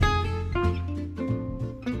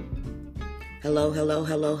Hello, hello,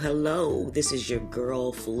 hello, hello. This is your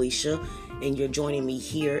girl, Felicia, and you're joining me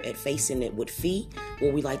here at Facing It with Fee,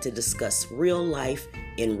 where we like to discuss real life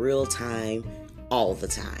in real time, all the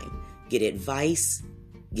time. Get advice,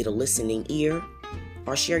 get a listening ear,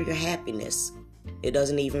 or share your happiness. It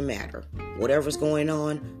doesn't even matter. Whatever's going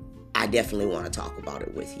on, I definitely want to talk about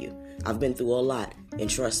it with you. I've been through a lot, and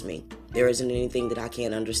trust me, there isn't anything that I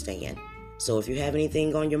can't understand. So if you have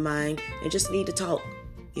anything on your mind and just need to talk,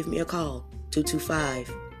 give me a call.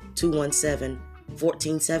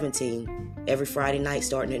 225-217-1417 every Friday night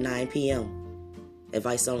starting at 9 p.m.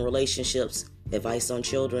 Advice on relationships, advice on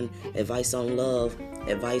children, advice on love,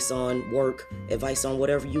 advice on work, advice on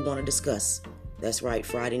whatever you want to discuss. That's right,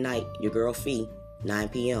 Friday night, your girl Fee, 9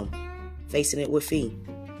 p.m. Facing It with Fee.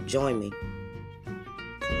 Join me.